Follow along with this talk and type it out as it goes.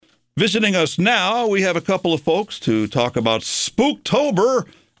Visiting us now, we have a couple of folks to talk about Spooktober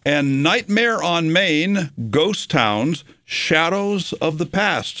and Nightmare on Main, Ghost Towns, Shadows of the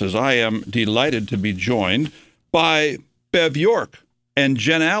Past, as I am delighted to be joined by Bev York and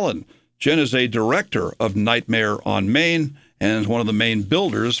Jen Allen. Jen is a director of Nightmare on Main and one of the main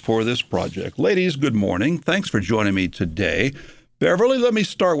builders for this project. Ladies, good morning. Thanks for joining me today. Beverly, let me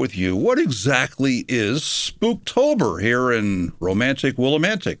start with you. What exactly is Spooktober here in romantic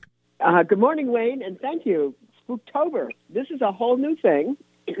Willimantic? Good morning, Wayne, and thank you. Spooktober. This is a whole new thing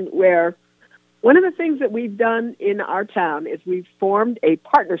where one of the things that we've done in our town is we've formed a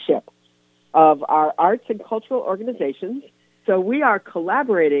partnership of our arts and cultural organizations. So we are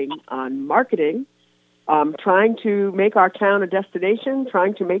collaborating on marketing, trying to make our town a destination,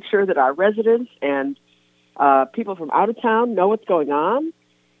 trying to make sure that our residents and people from out of town know what's going on.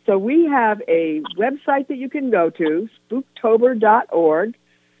 So we have a website that you can go to, spooktober.org,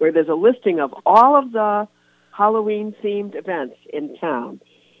 where there's a listing of all of the Halloween-themed events in town.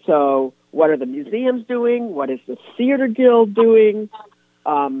 So what are the museums doing? What is the Theater Guild doing?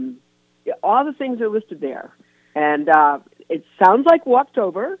 All the things are listed there. And it sounds like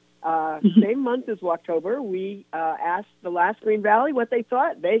Walktober, same month as Walktober. We asked the last Green Valley what they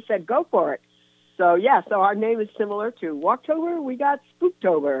thought. They said, go for it. So, so our name is similar to Walktober. We got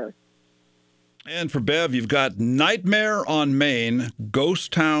Spooktober. And for Bev, you've got Nightmare on Main,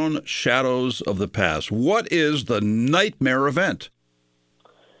 Ghost Town, Shadows of the Past. What is the Nightmare event?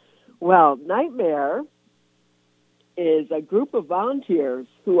 Well, Nightmare is a group of volunteers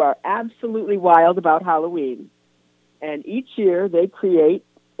who are absolutely wild about Halloween. And each year they create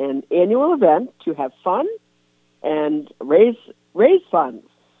an annual event to have fun and raise funds.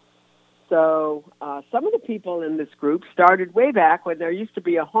 So some of the people in this group started way back when there used to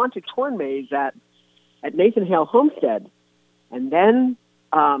be a haunted corn maze at Nathan Hale Homestead. And then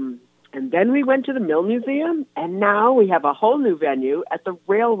we went to the Mill Museum, and now we have a whole new venue at the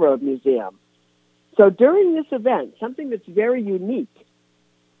Railroad Museum. So during this event, something that's very unique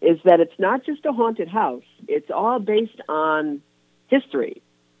is that it's not just a haunted house. It's all based on history.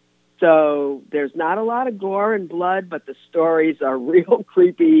 So there's not a lot of gore and blood, but the stories are real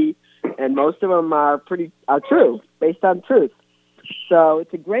creepy, and most of them are true, based on truth. So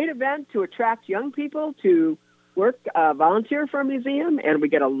it's a great event to attract young people to volunteer for a museum, and we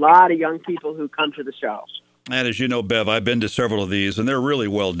get a lot of young people who come to the show. And as you know, Bev, I've been to several of these, and they're really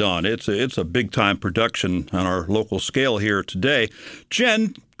well done. It's a big-time production on our local scale here today.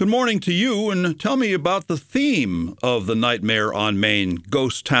 Jen, good morning to you, and tell me about the theme of the Nightmare on Main,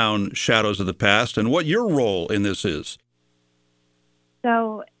 Ghost Town, Shadows of the Past, and what your role in this is.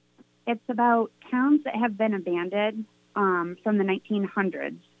 So it's about towns that have been abandoned from the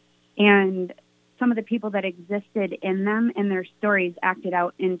 1900s, and some of the people that existed in them and their stories acted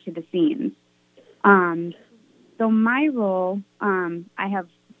out into the scenes. So my role, I have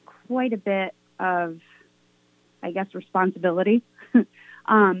quite a bit of, responsibility.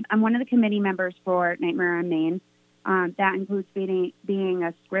 I'm one of the committee members for Nightmare on Main. That includes being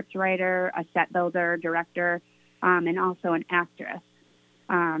a script writer, a set builder, director, and also an actress.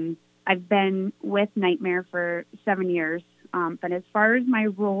 I've been with Nightmare for 7 years, but as far as my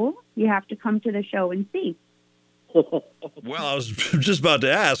role, you have to come to the show and see. Well, I was just about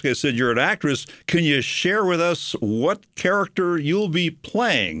to ask. I said, you're an actress. Can you share with us what character you'll be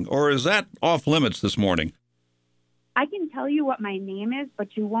playing, or is that off limits this morning? I can tell you what my name is,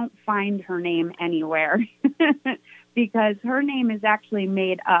 but you won't find her name anywhere because her name is actually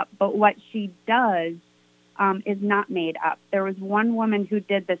made up, but what she does is not made up. There was one woman who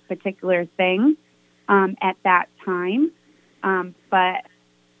did this particular thing at that time, but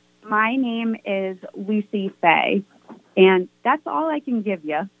my name is Lucy Fay, and that's all I can give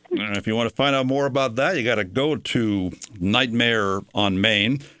you. And if you want to find out more about that, you got to go to Nightmare on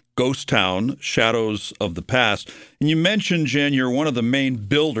Main, Ghost Town, Shadows of the Past. And you mentioned, Jen, you're one of the main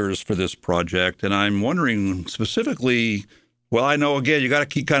builders for this project, and I'm wondering specifically, well, I know, again, you got to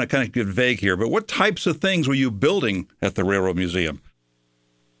keep kind of get vague here, but what types of things were you building at the Railroad Museum?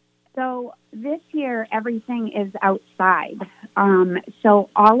 So this year, everything is outside. So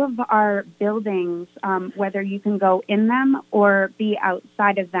all of our buildings, whether you can go in them or be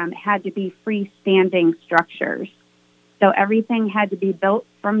outside of them, had to be freestanding structures. So everything had to be built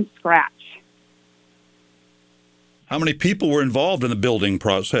from scratch. How many people were involved in the building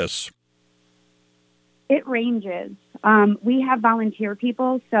process? It ranges. We have volunteer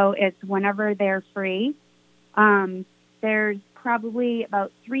people, so it's whenever they're free. There's probably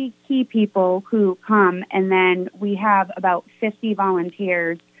about 3 key people who come, and then we have about 50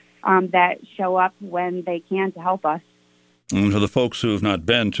 volunteers that show up when they can to help us. And for the folks who have not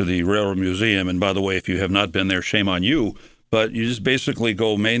been to the Railroad Museum, and by the way, if you have not been there, shame on you, but you just basically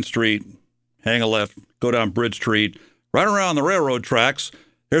go Main Street, hang a left, go down Bridge Street, right around the railroad tracks.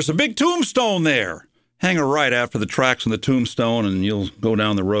 There's a big tombstone there. Hang a right after the tracks and the tombstone, and you'll go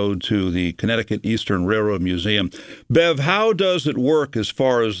down the road to the Connecticut Eastern Railroad Museum. Bev, how does it work as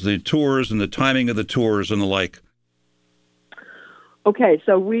far as the tours and the timing of the tours and the like? Okay,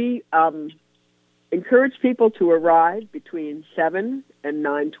 so we encourage people to arrive between 7 and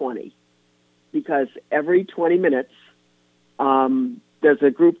 9:20 because every 20 minutes there's a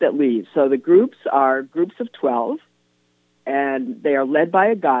group that leaves. So the groups are groups of 12, and they are led by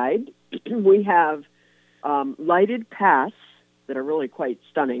a guide. We have lighted paths that are really quite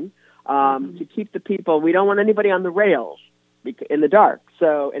stunning to keep the people. We don't want anybody on the rails in the dark.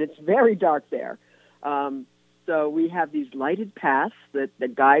 So, and it's very dark there. So we have these lighted paths that the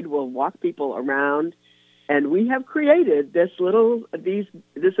guide will walk people around, and we have created this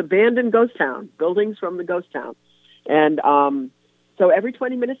abandoned ghost town, buildings from the ghost town, and so every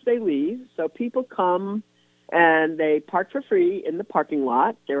 20 minutes they leave. So people come and they park for free in the parking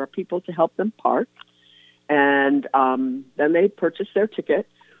lot. There are people to help them park. And then they purchase their ticket.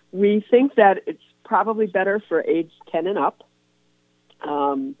 We think that it's probably better for age 10 and up.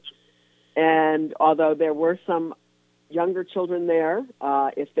 And although there were some younger children there,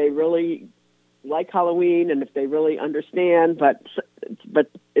 if they really like Halloween and if they really understand, but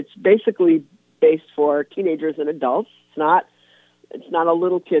it's basically based for teenagers and adults. It's not a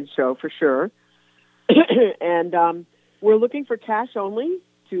little kid show for sure. And we're looking for cash only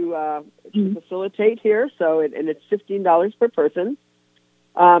to facilitate here. So it's $15 per person.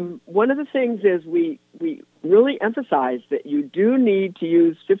 One of the things is we really emphasize that you do need to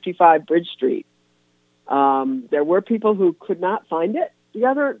use 55 Bridge Street. There were people who could not find it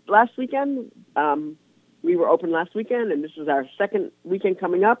last weekend. We were open last weekend, and this is our second weekend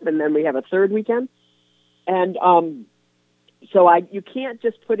coming up, and then we have a third weekend. And so you can't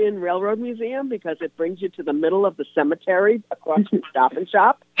just put in Railroad Museum because it brings you to the middle of the cemetery across from Stop and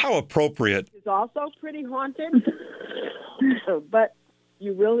Shop. How appropriate. It's also pretty haunted, but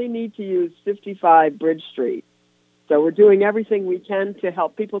you really need to use 55 Bridge Street. So we're doing everything we can to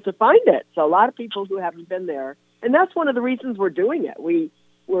help people to find it. So a lot of people who haven't been there, and that's one of the reasons we're doing it. We're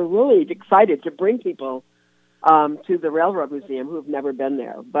really excited to bring people to the Railroad Museum who have never been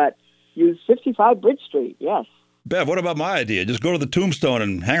there. But use 55 Bridge Street, yes. Bev, what about my idea? Just go to the tombstone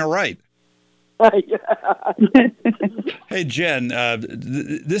and hang a right. Hey, Jen,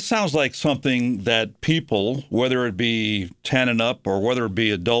 this sounds like something that people, whether it be 10 and up or whether it be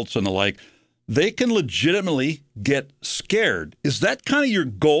adults and the like, they can legitimately get scared. Is that kind of your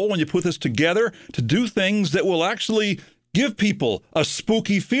goal when you put this together, to do things that will actually give people a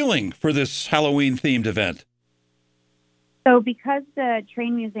spooky feeling for this Halloween-themed event? So because the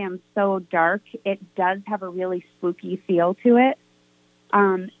train museum's so dark, it does have a really spooky feel to it.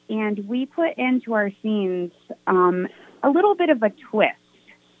 And we put into our scenes a little bit of a twist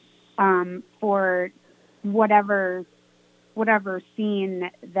for whatever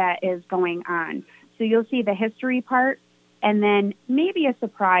scene that is going on. So you'll see the history part and then maybe a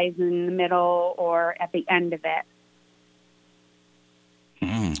surprise in the middle or at the end of it.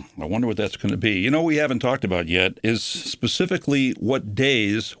 I wonder what that's going to be. We haven't talked about yet is specifically what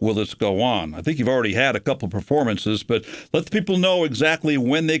days will this go on. I think you've already had a couple of performances, but let the people know exactly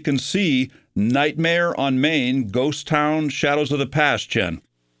when they can see Nightmare on Main, Ghost Town, Shadows of the Past, Jen.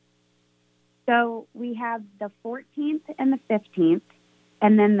 So we have the 14th and the 15th,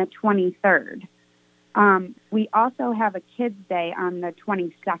 and then the 23rd. We also have a Kids' Day on the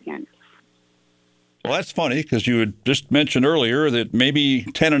 22nd. Well, that's funny because you had just mentioned earlier that maybe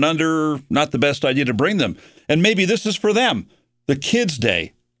 10 and under, not the best idea to bring them. And maybe this is for them, the Kids'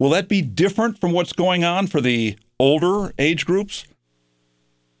 Day. Will that be different from what's going on for the older age groups?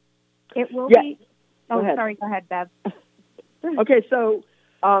 It will Yeah. be. Oh, sorry. Go ahead, Bev. Okay, so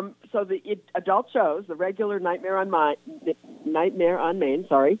the adult shows, the regular Nightmare on Main,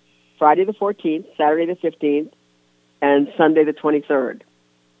 Friday the 14th, Saturday the 15th, and Sunday the 23rd.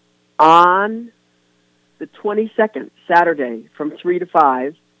 On the 22nd, Saturday, from 3 to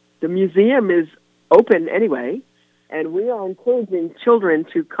 5, the museum is open anyway, and we are encouraging children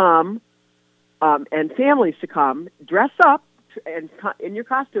to come and families to come, dress up and in your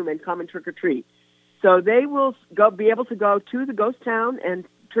costume and come and trick-or-treat. So they will be able to go to the ghost town and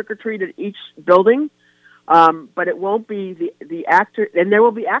trick-or-treat at each building, but it won't be the actor, and there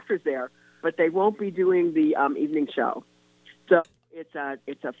will be actors there, but they won't be doing the evening show. So it's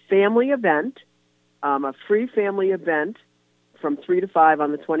a family event, a free family event from 3 to 5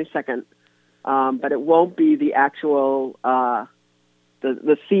 on the 22nd. but it won't be the actual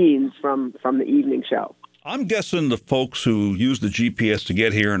the scenes from the evening show. I'm guessing the folks who use the GPS to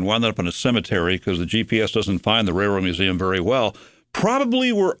get here and wound up in a cemetery because the GPS doesn't find the Railroad Museum very well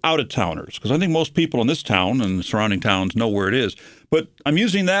probably were out-of-towners, because I think most people in this town and the surrounding towns know where it is. But I'm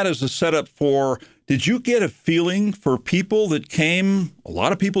using that as a setup for, did you get a feeling for people that came, a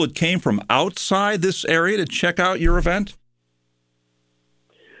lot of people that came from outside this area to check out your event?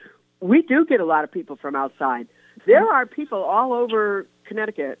 We do get a lot of people from outside. There are people all over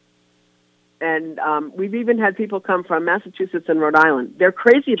Connecticut, and we've even had people come from Massachusetts and Rhode Island. They're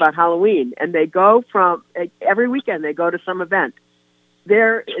crazy about Halloween, and they go from, every weekend they go to some event.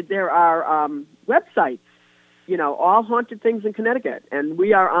 There are websites, all haunted things in Connecticut, and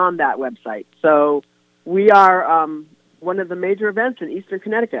we are on that website. So we are one of the major events in Eastern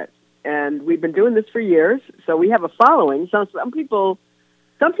Connecticut, and we've been doing this for years. So we have a following. So some people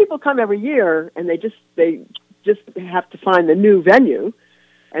come every year, and they just have to find the new venue,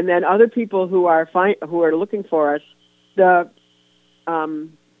 and then other people who are looking for us. The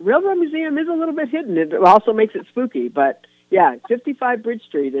Railroad Museum is a little bit hidden. It also makes it spooky, but. Yeah, 55 Bridge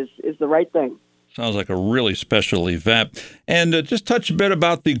Street is the right thing. Sounds like a really special event. And just touch a bit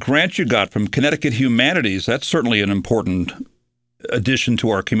about the grant you got from Connecticut Humanities. That's certainly an important addition to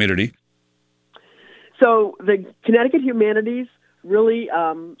our community. So the Connecticut Humanities really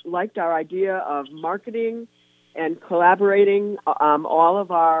liked our idea of marketing and collaborating all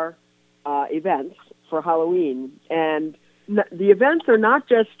of our events for Halloween. And the events are not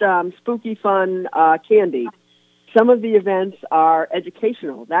just spooky, fun candy. Some of the events are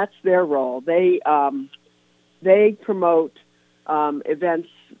educational. That's their role. They promote events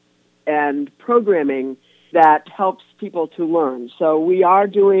and programming that helps people to learn. So we are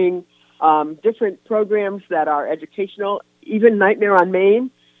doing different programs that are educational. Even Nightmare on Main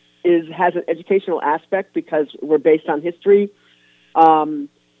has an educational aspect because we're based on history.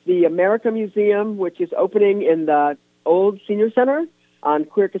 The America Museum, which is opening in the old senior center on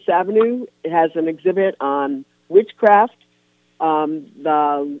Quercus Avenue, it has an exhibit on witchcraft.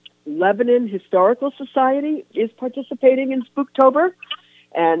 The Lebanon Historical Society is participating in Spooktober,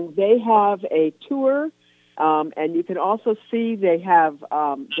 and they have a tour. And you can also see they have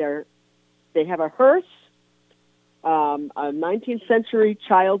a hearse, a 19th century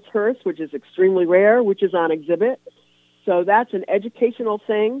child's hearse, which is extremely rare, which is on exhibit. So that's an educational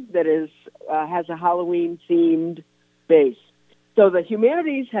thing that has a Halloween themed base. So the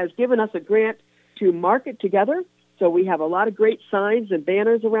Humanities has given us a grant to market together. So we have a lot of great signs and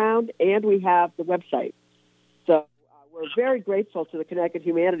banners around, and we have the website. So we're very grateful to the Connecticut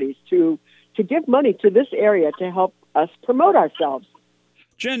Humanities to give money to this area to help us promote ourselves.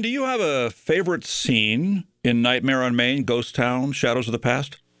 Jen, do you have a favorite scene in Nightmare on Main, Ghost Town, Shadows of the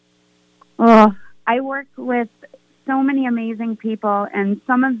Past? Oh, I work with so many amazing people, and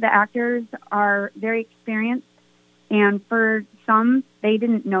some of the actors are very experienced. And for some, they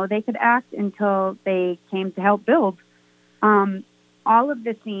didn't know they could act until they came to help build. All of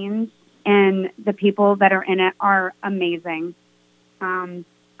the scenes and the people that are in it are amazing.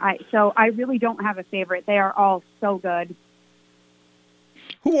 So I really don't have a favorite. They are all so good.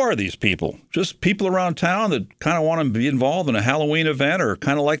 Who are these people? Just people around town that kind of want to be involved in a Halloween event or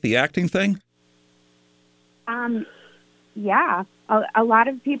kind of like the acting thing? Yeah. A lot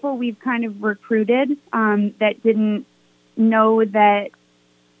of people we've kind of recruited that didn't know that,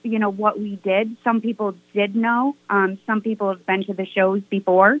 what we did. Some people did know. Some people have been to the shows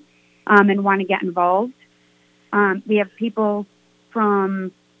before and want to get involved. We have people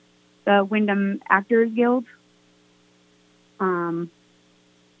from the Wyndham Actors Guild. The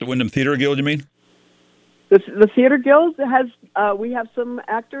Wyndham Theater Guild, you mean? The Theater Guild has, we have some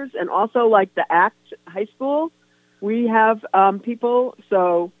actors, and also like the ACT High School, we have people,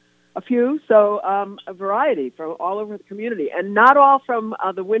 a variety from all over the community. And not all from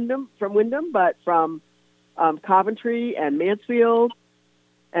Wyndham, but from Coventry and Mansfield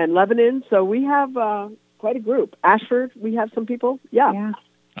and Lebanon. So we have quite a group. Ashford, we have some people. Yeah.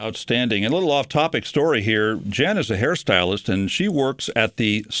 Outstanding. And a little off-topic story here. Jen is a hairstylist, and she works at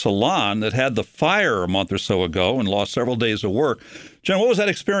the salon that had the fire a month or so ago and lost several days of work. Jen, what was that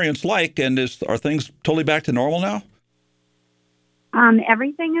experience like, and are things totally back to normal now?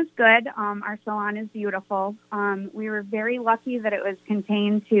 Everything is good. Our salon is beautiful. We were very lucky that it was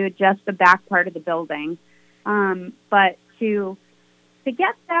contained to just the back part of the building. But to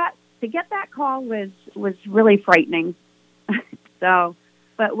get that call was really frightening.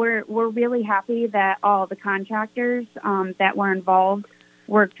 But we're really happy that all the contractors that were involved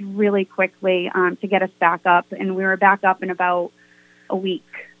worked really quickly to get us back up, and we were back up in about a week.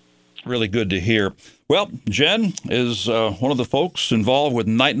 Really good to hear. Well, Jen is one of the folks involved with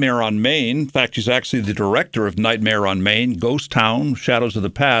Nightmare on Main. In fact, she's actually the director of Nightmare on Main, Ghost Town, Shadows of the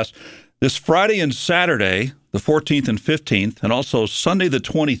Past. This Friday and Saturday, the 14th and 15th, and also Sunday the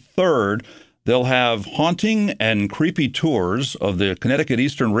 23rd, they'll have haunting and creepy tours of the Connecticut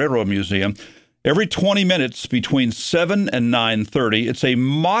Eastern Railroad Museum every 20 minutes between 7 and 9:30. It's a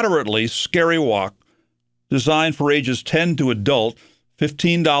moderately scary walk designed for ages 10 to adult,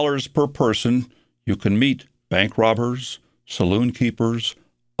 $15 per person. You can meet bank robbers, saloon keepers,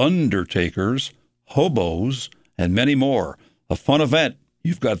 undertakers, hobos, and many more. A fun event.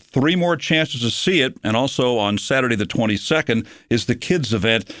 You've got 3 more chances to see it, and also on Saturday the 22nd is the kids'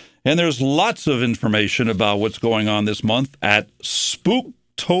 event. And there's lots of information about what's going on this month at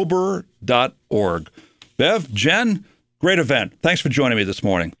Spooktober.org. Bev, Jen, great event. Thanks for joining me this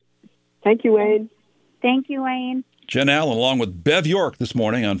morning. Thank you, Wayne. Thank you, Wayne. Jen Allen, along with Bev York this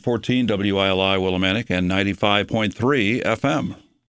morning on 14 WILI Willimantic and 95.3 FM.